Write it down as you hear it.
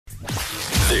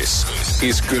This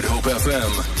is Good Hope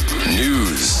FM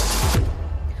News.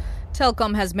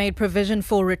 Telkom has made provision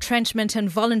for retrenchment and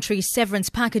voluntary severance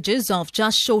packages of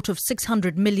just short of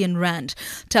 600 million rand.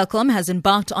 Telkom has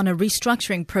embarked on a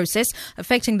restructuring process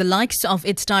affecting the likes of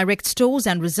its direct stores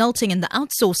and resulting in the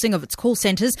outsourcing of its call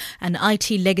centres and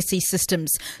IT legacy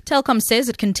systems. Telkom says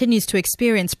it continues to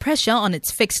experience pressure on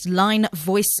its fixed line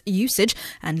voice usage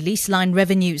and lease line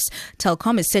revenues.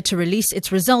 Telkom is set to release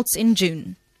its results in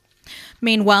June.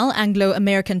 Meanwhile,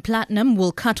 Anglo-American Platinum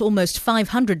will cut almost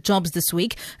 500 jobs this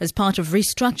week as part of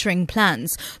restructuring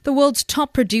plans. The world's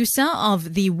top producer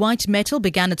of the white metal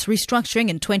began its restructuring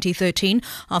in 2013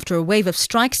 after a wave of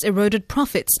strikes eroded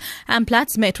profits.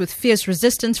 Amplats met with fierce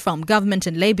resistance from government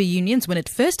and labour unions when it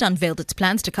first unveiled its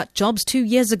plans to cut jobs 2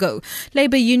 years ago.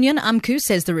 Labour union AMCU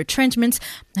says the retrenchments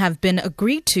have been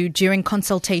agreed to during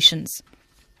consultations.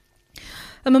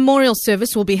 A memorial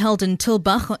service will be held in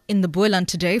Tilbach in the Boland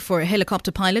today for a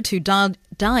helicopter pilot who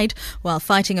died while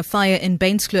fighting a fire in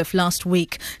Bainskloof last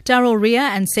week. Darryl Rea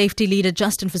and safety leader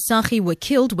Justin Versace were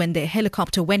killed when their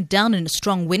helicopter went down in a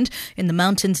strong wind in the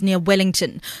mountains near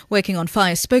Wellington. Working on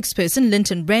fire spokesperson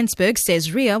Linton Bransberg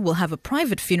says Rea will have a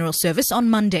private funeral service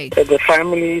on Monday. The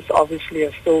families obviously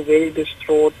are still very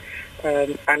distraught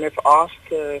and have asked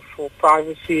for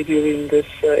privacy during this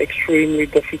extremely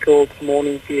difficult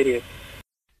mourning period.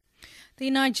 The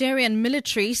Nigerian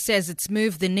military says it's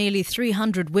moved the nearly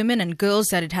 300 women and girls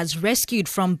that it has rescued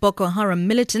from Boko Haram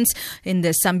militants in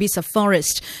the Sambisa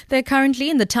forest. They're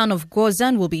currently in the town of Goza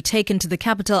and will be taken to the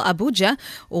capital Abuja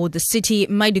or the city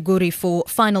Maiduguri for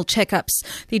final checkups.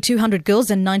 The 200 girls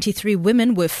and 93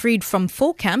 women were freed from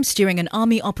 4 camps during an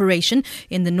army operation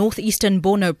in the northeastern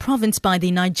Borno province by the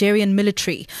Nigerian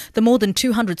military. The more than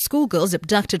 200 schoolgirls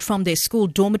abducted from their school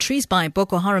dormitories by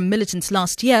Boko Haram militants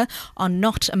last year are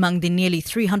not among the nearly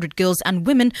 300 girls and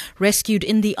women rescued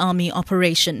in the army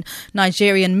operation.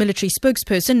 Nigerian military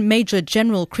spokesperson Major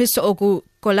General Chris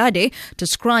Ogu-Kolade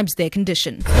describes their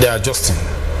condition. They are adjusting,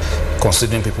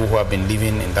 considering people who have been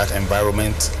living in that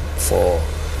environment for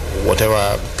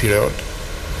whatever period,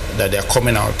 that they are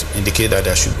coming out indicate that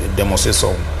they should demonstrate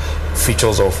some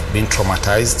features of being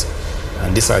traumatized,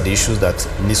 and these are the issues that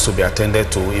needs to be attended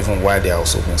to even while they are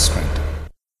also being screened.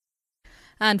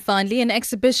 And finally, an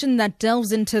exhibition that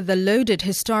delves into the loaded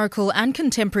historical and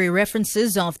contemporary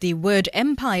references of the word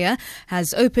empire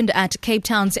has opened at Cape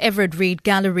Town's Everett Reed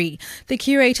Gallery. The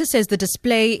curator says the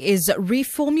display is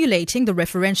reformulating the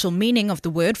referential meaning of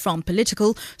the word from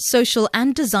political, social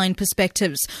and design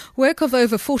perspectives. Work of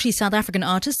over 40 South African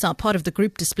artists are part of the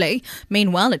group display.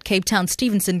 Meanwhile, at Cape Town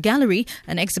Stevenson Gallery,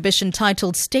 an exhibition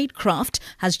titled Statecraft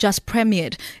has just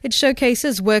premiered. It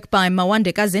showcases work by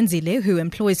Mawande Kazenzile, who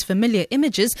employs familiar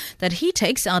images that he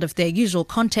takes out of their usual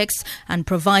contexts and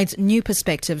provides new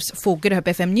perspectives. For Good Hope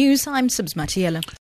FM News, I'm Sibs Matiela.